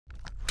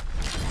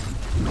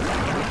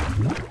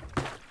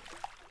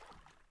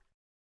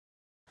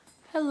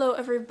Hello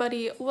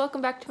everybody, welcome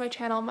back to my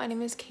channel. My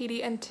name is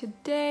Katie and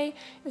today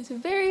is a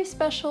very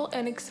special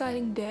and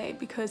exciting day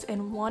because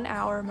in 1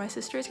 hour my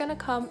sister is gonna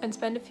come and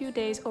spend a few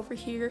days over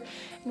here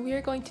and we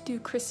are going to do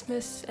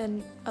Christmas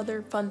and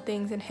other fun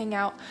things and hang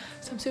out.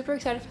 So I'm super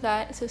excited for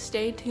that, so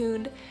stay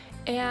tuned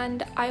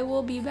and I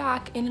will be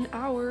back in an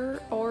hour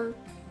or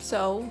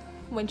so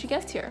when she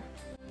gets here.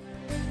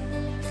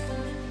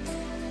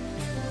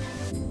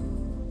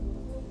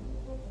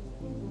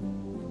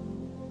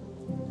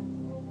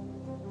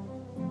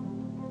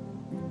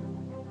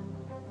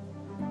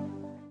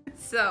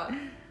 So,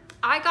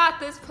 I got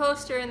this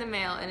poster in the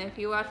mail, and if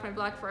you watch my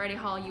Black Friday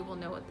haul, you will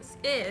know what this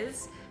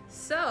is.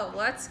 So,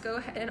 let's go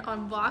ahead and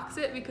unbox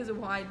it, because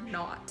why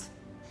not?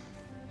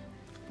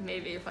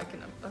 Maybe if I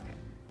can, okay.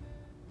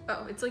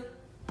 Oh, it's like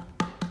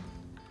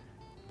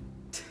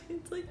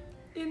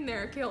in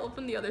there. Okay, I'll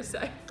open the other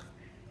side.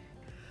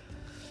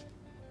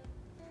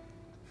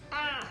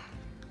 Ah.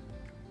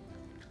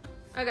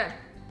 Okay.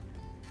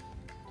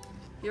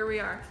 Here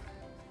we are.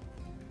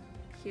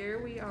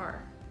 Here we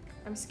are.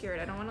 I'm scared.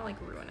 I don't want to like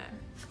ruin it.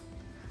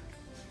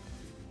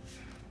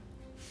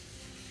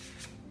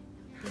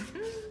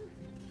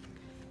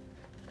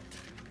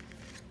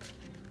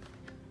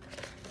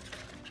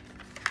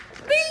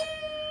 Bing!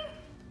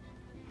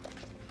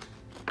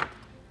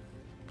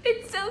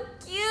 It's so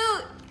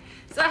cute.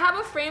 So I have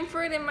a frame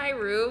for it in my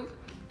room,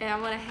 and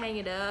I'm gonna hang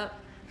it up,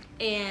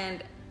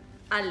 and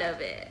I love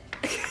it.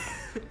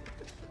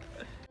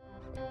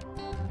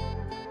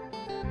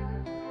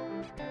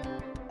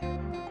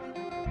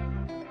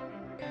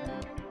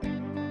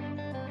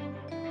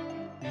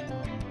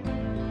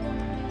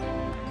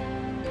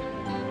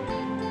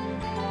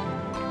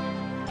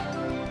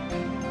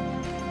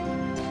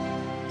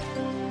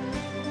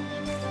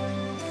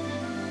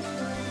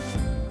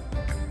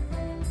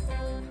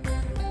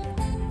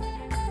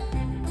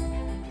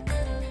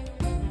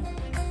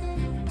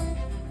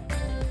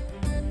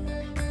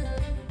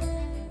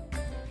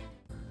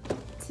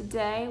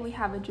 Today we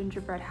have a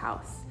gingerbread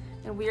house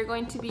and we are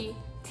going to be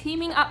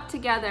teaming up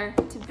together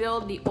to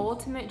build the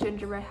ultimate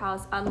gingerbread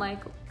house,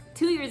 unlike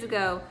 2 years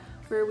ago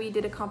where we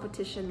did a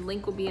competition.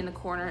 Link will be in the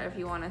corner if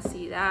you want to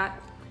see that.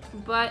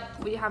 But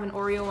we have an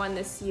Oreo one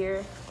this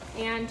year,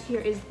 and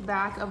here is the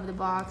back of the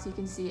box. You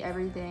can see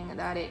everything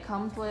that it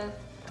comes with,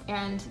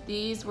 and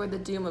these were the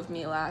doom of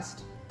me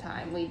last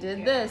time we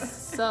did this,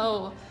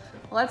 so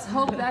let's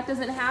hope that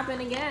doesn't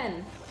happen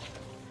again.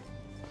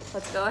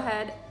 Let's go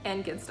ahead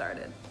and get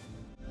started.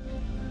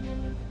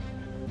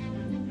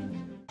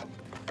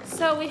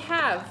 So we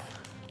have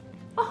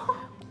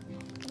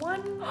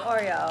one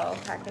Oreo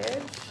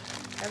package.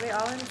 Are they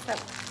all in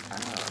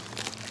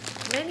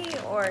mini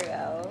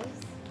Oreos?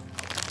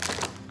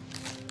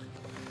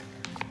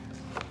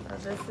 So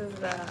this is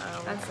the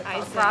that's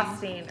icing.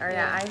 Frosting, or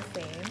yeah,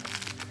 icing.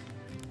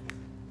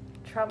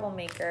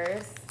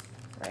 Troublemakers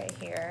right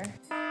here.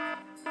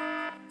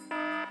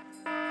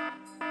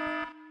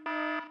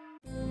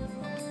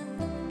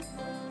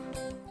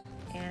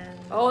 And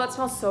oh, that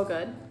smells so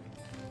good.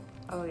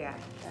 Oh yeah,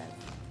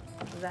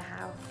 the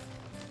house.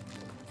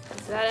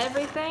 Is that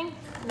everything?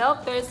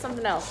 Nope, there's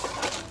something else.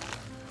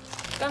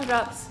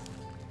 Gumdrops.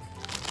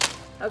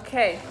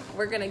 Okay,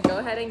 we're gonna go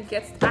ahead and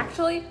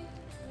actually,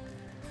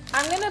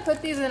 I'm gonna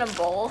put these in a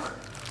bowl.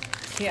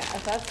 Yeah,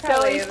 that's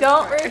probably so we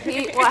don't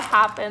repeat what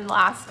happened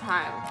last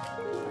time.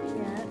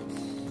 Yeah.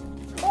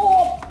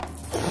 Oh!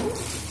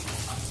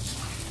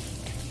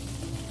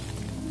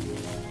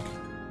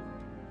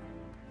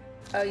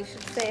 Oh, you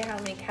should say how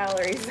many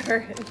calories are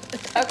in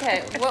it.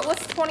 Okay, what was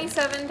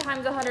 27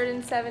 times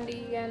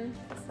 170 again?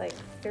 It's like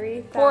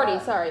 3,000. 40,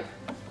 sorry.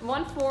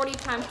 140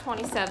 times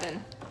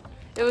 27.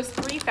 It was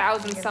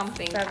 3,000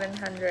 something.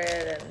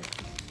 700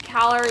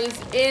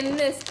 calories in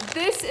this.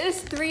 This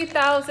is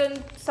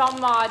 3,000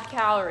 some odd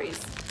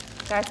calories.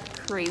 That's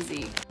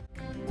crazy.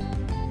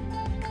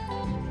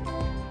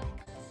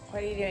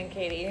 What are you doing,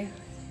 Katie?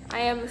 I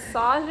am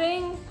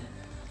massaging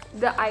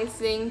the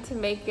icing to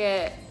make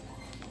it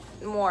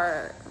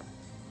more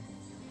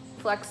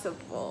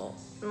flexible,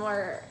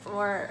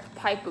 more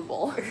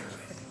pipeable.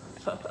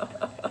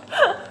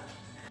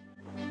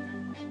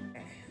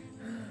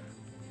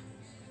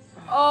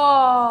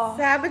 Oh,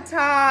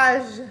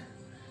 sabotage.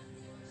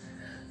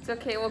 It's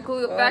okay, we'll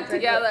glue it back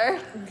together.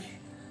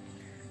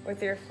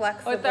 With your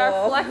flexible. With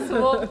our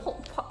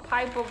flexible,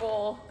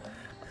 pipeable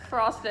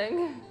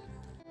frosting.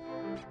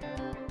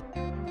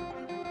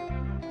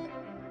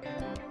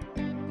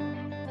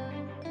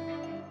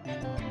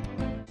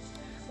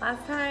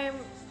 Last time,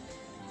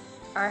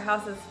 our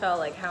houses fell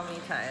like how many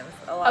times?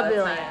 A lot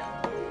of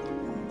times.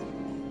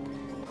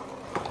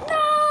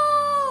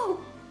 No!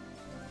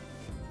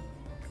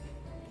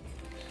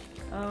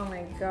 Oh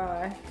my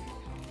gosh.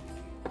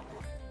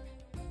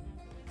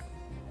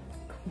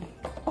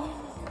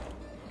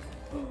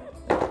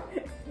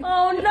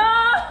 Oh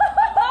no!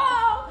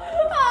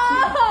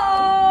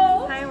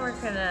 Oh!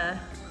 This time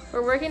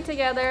we're working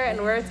together and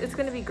it's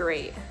gonna be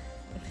great.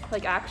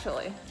 Like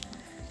actually.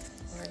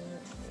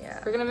 Yeah.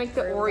 We're gonna make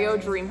the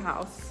Oreo dream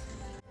house.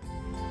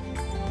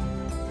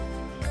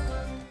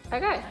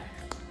 Okay.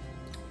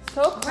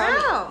 So crummy.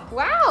 Wow.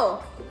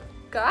 Wow.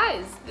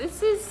 Guys,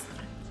 this is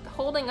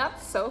holding up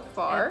so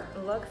far.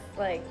 It looks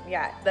like,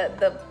 yeah,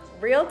 the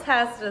real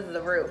test is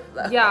the roof,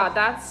 though. Yeah,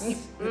 that's,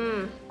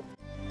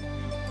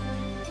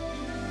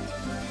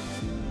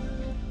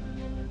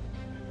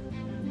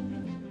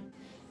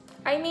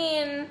 I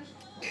mean,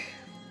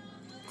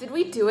 did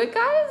we do it,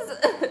 guys?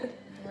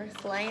 We're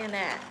slaying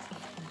it.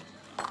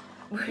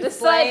 We're This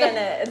slaying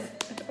side-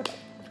 it.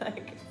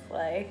 Like,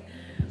 slay.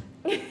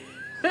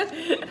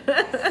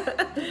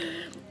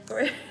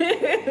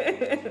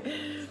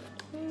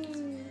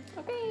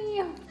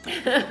 Okay.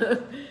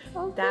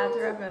 Dad's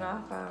rubbing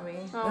off on me.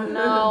 Oh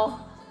no.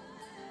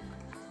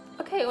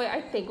 Okay, wait,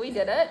 I think we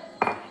did it.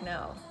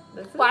 No.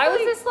 This is Why was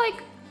this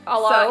like a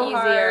lot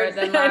easier hard.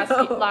 than I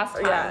know. last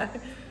time? Yeah.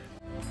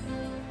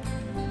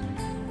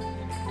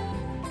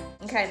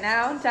 Okay,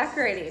 now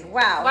decorating.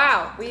 Wow.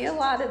 Wow. We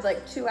allotted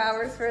like 2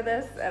 hours for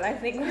this, and I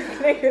think we're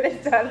gonna get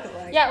it done in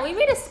like. Yeah, we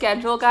made a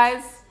schedule,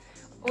 guys.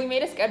 We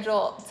made a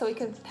schedule so we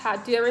can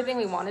do everything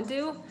we want to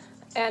do,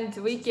 and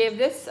we gave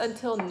this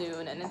until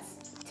noon, and it's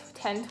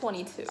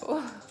 10:22.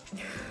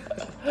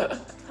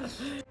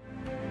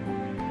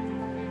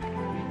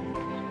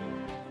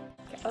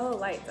 Oh,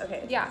 lights.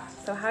 Okay. Yeah.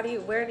 So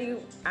where do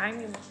you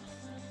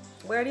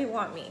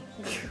want me?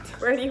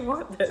 Where do you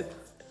want this?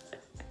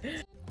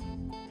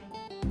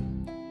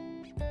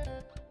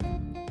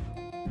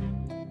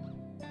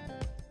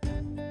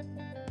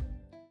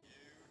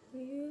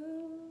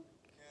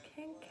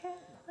 You can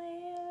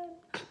plan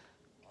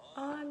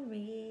on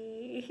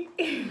me.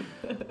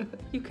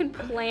 You can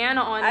plan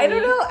on me. I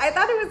don't know. I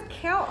thought it was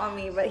count on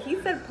me, but he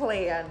said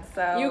plan,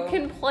 so. You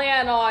can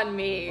plan on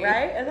me.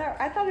 Right?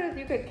 I thought it was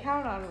you could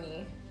count on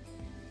me.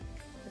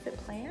 Is it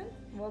plan?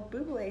 Well,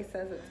 Buble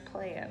says it's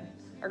plan.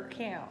 Or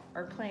count.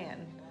 Or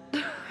plan.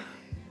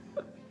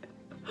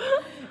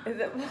 Is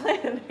it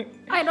plan?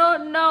 I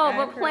don't know, I've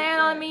but heard plan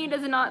on that. me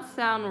does not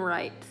sound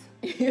right.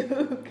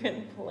 You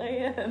can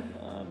plan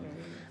on me.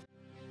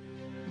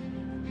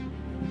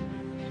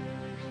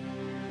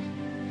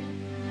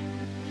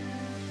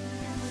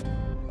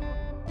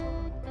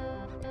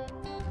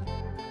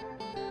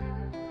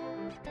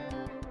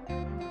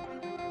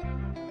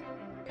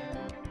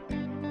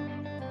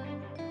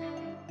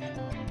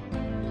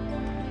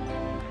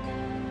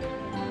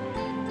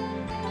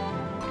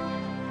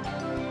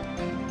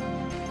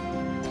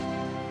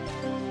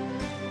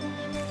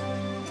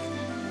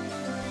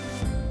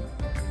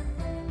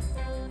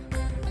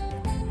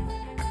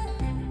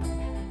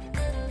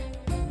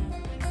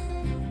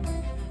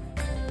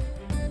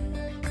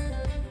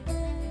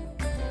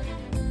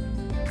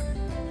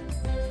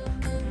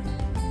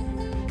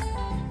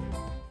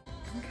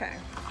 Okay.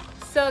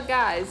 So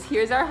guys,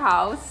 here's our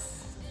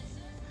house.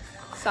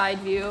 Side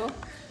view.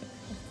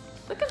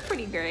 Looking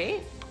pretty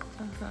great.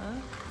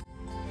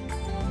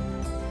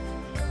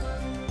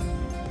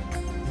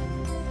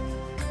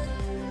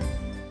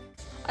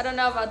 I don't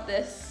know about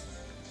this.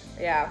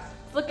 Yeah.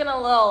 It's looking a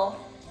little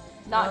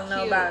not I don't know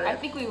cute. about it. I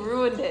think we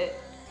ruined it.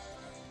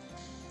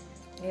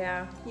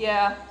 Yeah.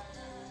 Yeah.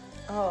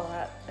 Oh,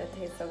 that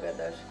tastes so good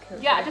though.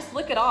 Yeah, just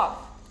lick it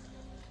off.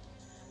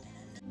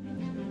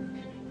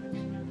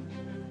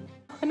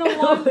 I don't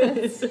want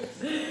this.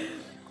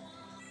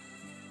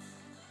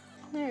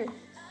 There.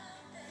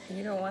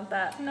 You don't want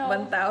that No.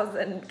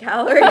 1,000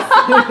 calories.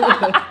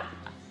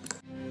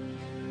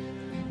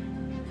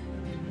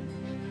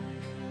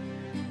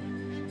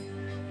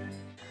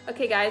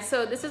 Okay guys,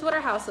 so this is what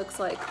our house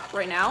looks like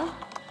right now.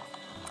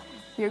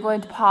 We're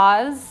going to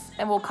pause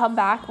and we'll come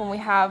back when we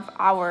have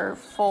our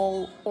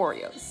full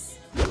Oreos.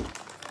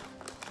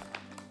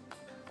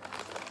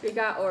 We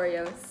got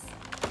Oreos.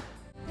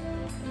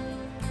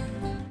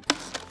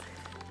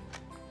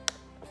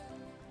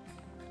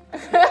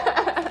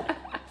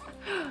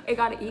 I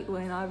gotta eat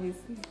one,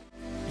 obviously.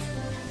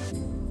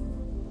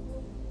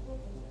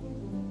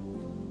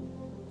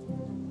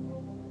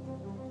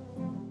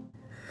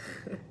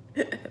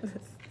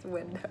 This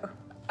window.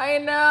 I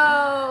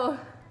know.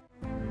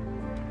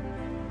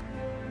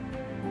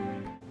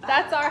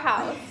 That's our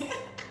house.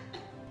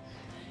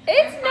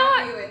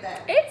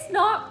 It's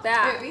not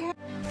bad.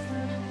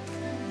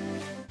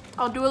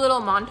 I'll do a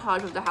little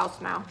montage of the house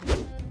now.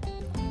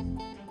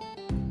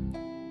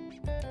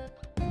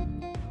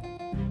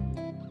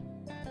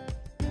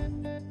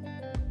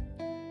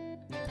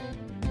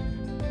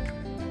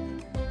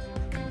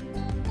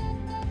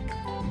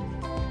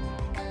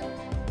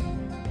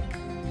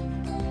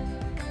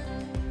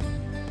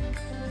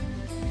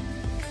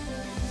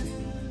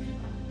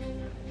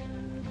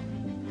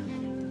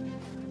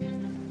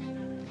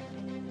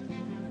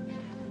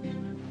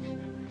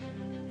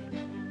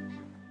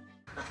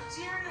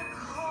 Dear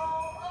Nicole,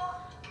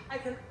 oh, I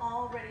can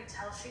already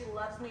tell she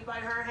loves me by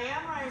her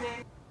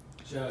handwriting.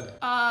 Jug.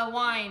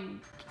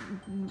 Wine.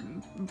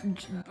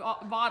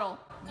 Bottle.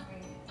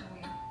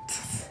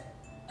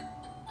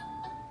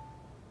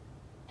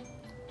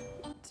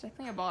 It's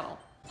definitely a bottle.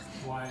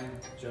 Wine,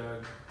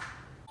 jug.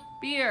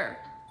 Beer.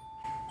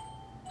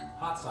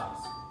 Hot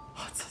sauce.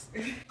 Hot sauce.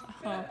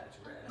 Oh.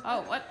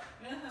 Oh, what?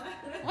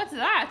 What's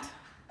that?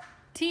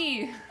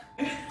 Tea.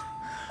 I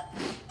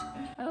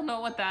don't know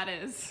what that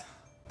is.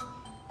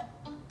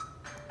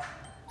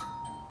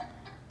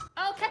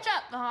 Oh,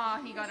 ketchup!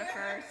 Oh, he got it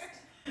first.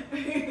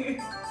 Okay,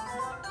 how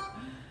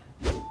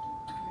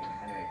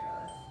do I draw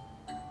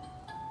this?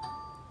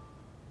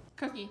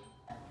 Cookie.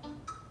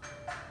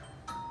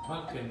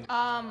 Pumpkin.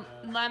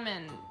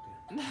 Lemon.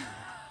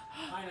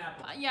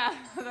 Pineapple. Yeah,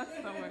 that's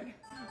the word.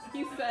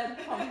 He said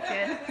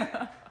pumpkin.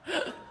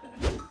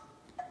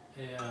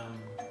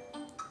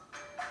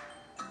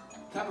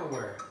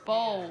 Tupperware.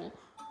 Bowl.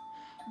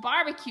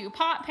 Barbecue.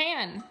 Pot.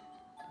 Pan.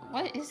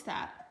 What is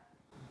that?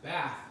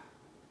 Bath.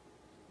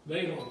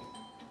 Ladle.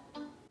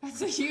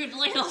 That's a huge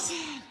ladle.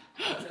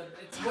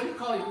 It's what do you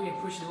call it when you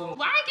push a little?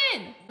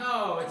 Wagon.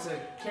 No, it's a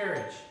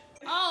carriage.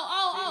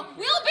 Oh.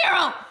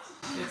 Wheelbarrow.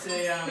 It's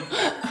a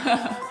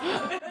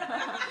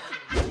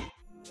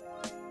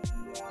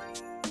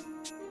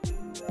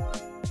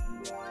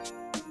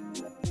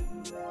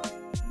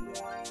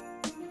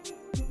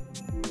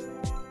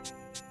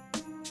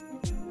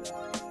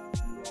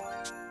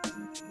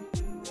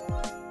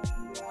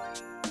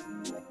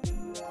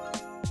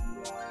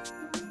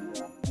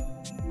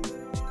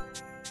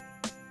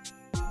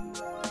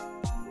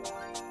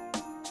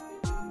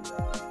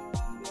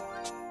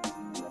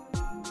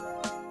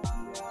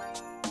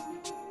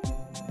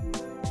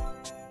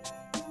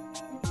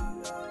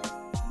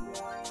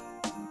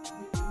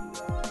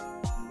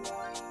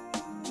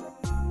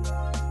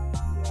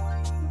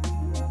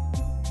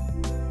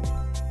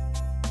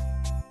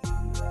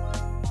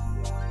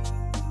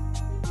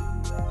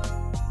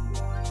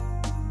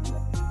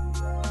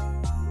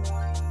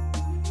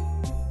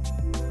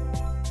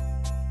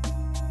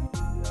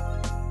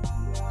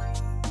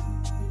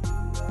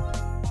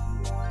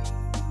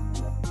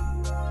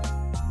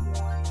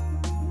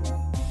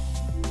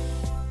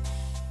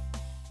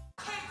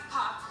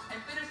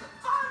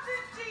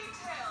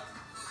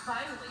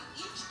Finally,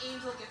 each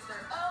angel gets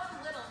their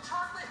own little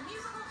chocolate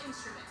musical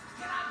instrument.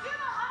 Can I get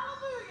a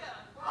hallelujah?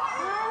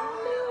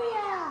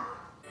 Hallelujah!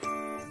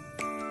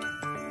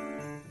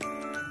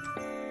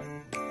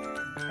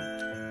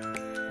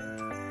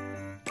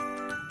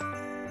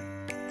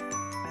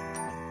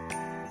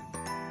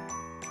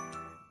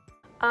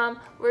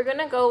 We're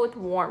gonna go with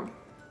warm.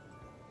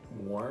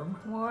 warm.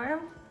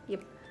 Warm?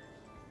 Yep.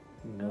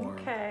 Warm.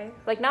 Okay.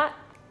 Like not.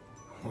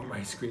 Warm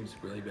ice cream's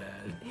really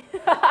bad.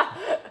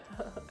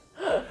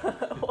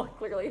 Well,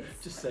 clearly.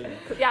 Just saying.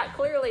 Yeah,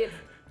 clearly it's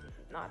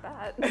not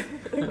that.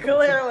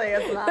 Clearly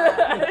it's not.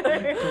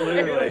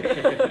 Clearly.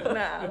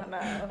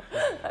 No.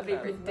 That'd be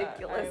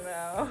ridiculous. I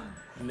know.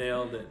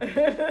 Nailed it.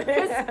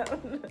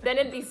 Then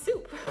it'd be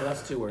soup. Oh,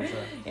 that's 2 words,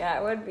 huh? Yeah,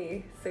 it would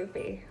be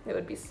soupy. It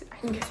would be soup.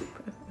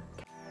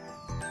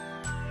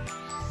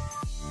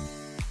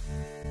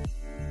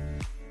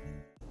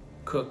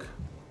 Cook.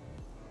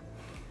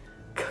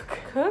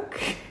 Cook?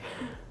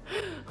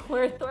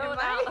 We're throwing Am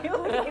I out.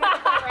 looking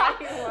at the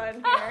right one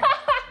here?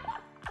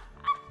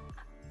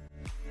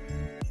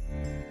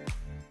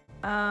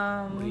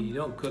 Well, you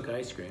don't cook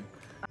ice cream.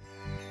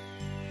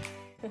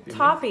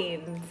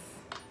 Toppings.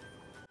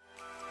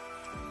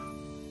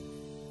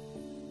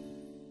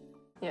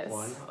 Yes.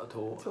 1,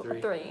 2,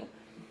 3. 3.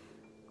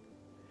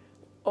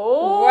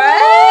 Oh!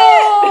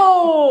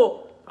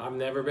 What? I've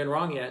never been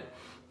wrong yet.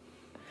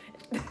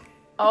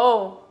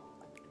 Oh.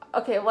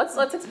 Okay, let's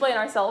explain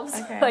ourselves,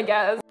 Okay. I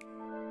guess.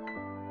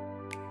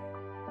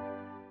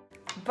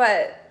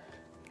 But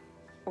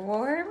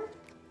warm?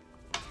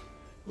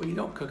 Well, you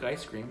don't cook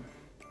ice cream.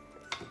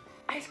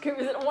 Ice cream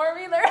isn't warm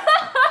either.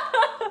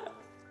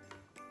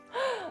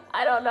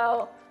 I don't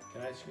know.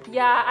 Can ice cream?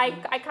 Yeah,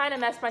 I kind of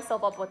messed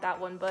myself up with that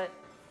one, but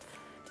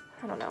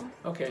I don't know.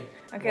 Okay.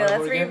 Okay, Wanna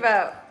let's vote again?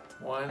 revote.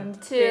 1,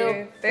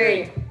 2,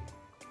 3.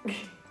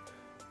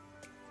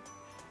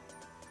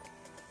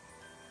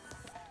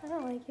 I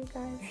don't like you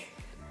guys.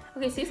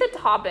 Okay, so you said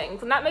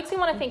toppings, and that makes me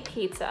want to think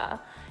pizza.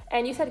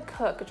 And you said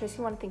cook, which makes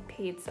me want to think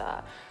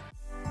pizza.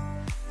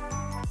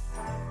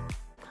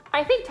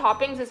 I think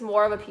toppings is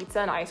more of a pizza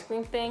and ice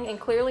cream thing, and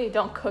clearly you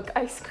don't cook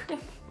ice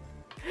cream.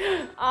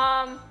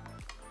 I'm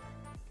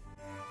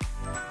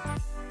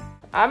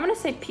gonna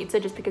say pizza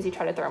just because you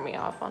try to throw me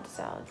off onto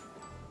salad.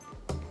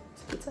 Is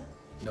it pizza?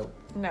 Nope.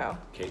 No.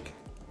 Cake.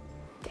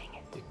 Dang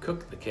it. You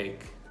cook the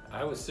cake.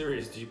 I was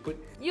serious. Did you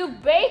put? You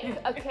bake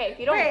a cake,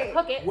 you don't Wait.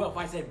 cook it. Well, if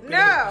I said bake,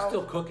 No. you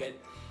still cook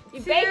it.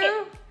 You bake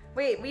it.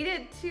 Wait, we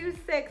did 2,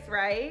 6,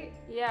 right?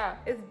 Yeah.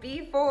 It's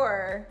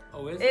B4.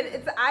 Oh, is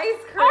It's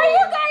ice cream. Are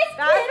you guys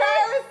That's why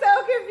I was so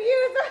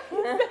confused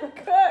when you said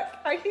cook.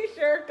 Are you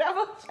sure?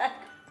 Double check.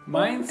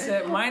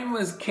 Mine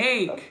was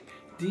cake.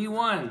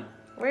 D1.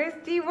 Where's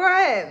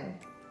D1?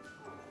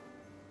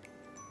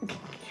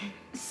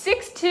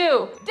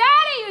 6-2.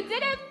 Daddy, you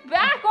did it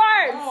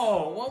backwards.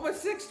 Oh, what was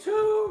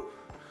 6-2?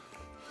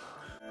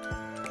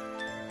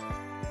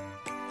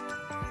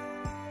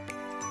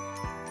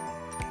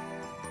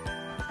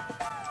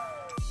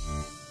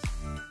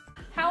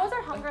 How was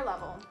our hunger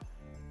level?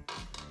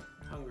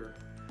 Hunger.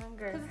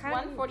 hunger? 'Cause it's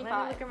How do you- 1:45.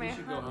 Let me look at my You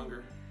should go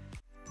hunger.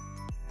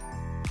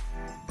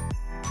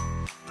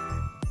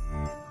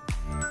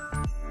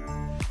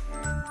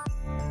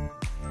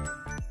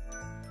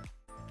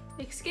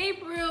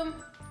 Escape room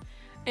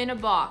in a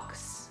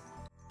box.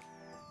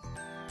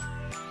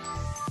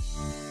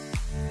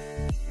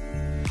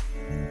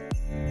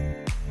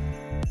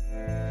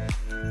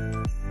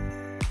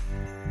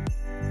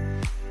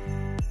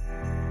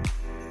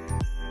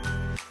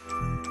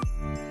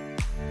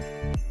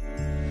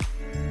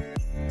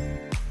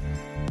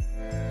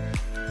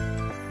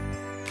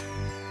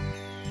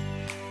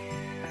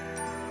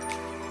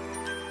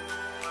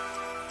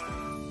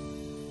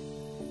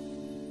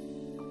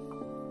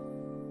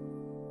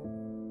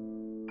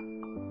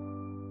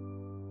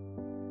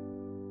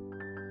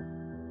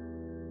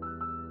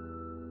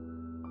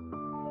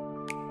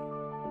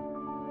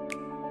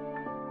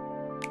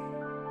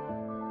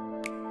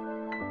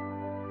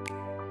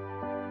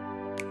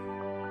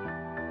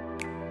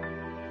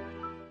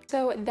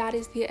 So that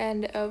is the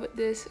end of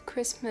this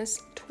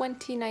Christmas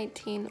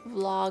 2019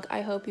 vlog.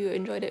 I hope you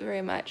enjoyed it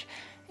very much.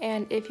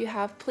 And if you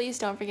have, please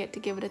don't forget to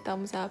give it a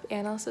thumbs up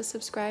and also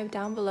subscribe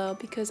down below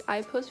because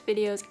I post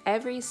videos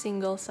every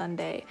single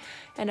Sunday.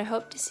 And I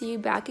hope to see you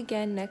back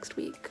again next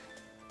week.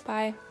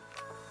 Bye.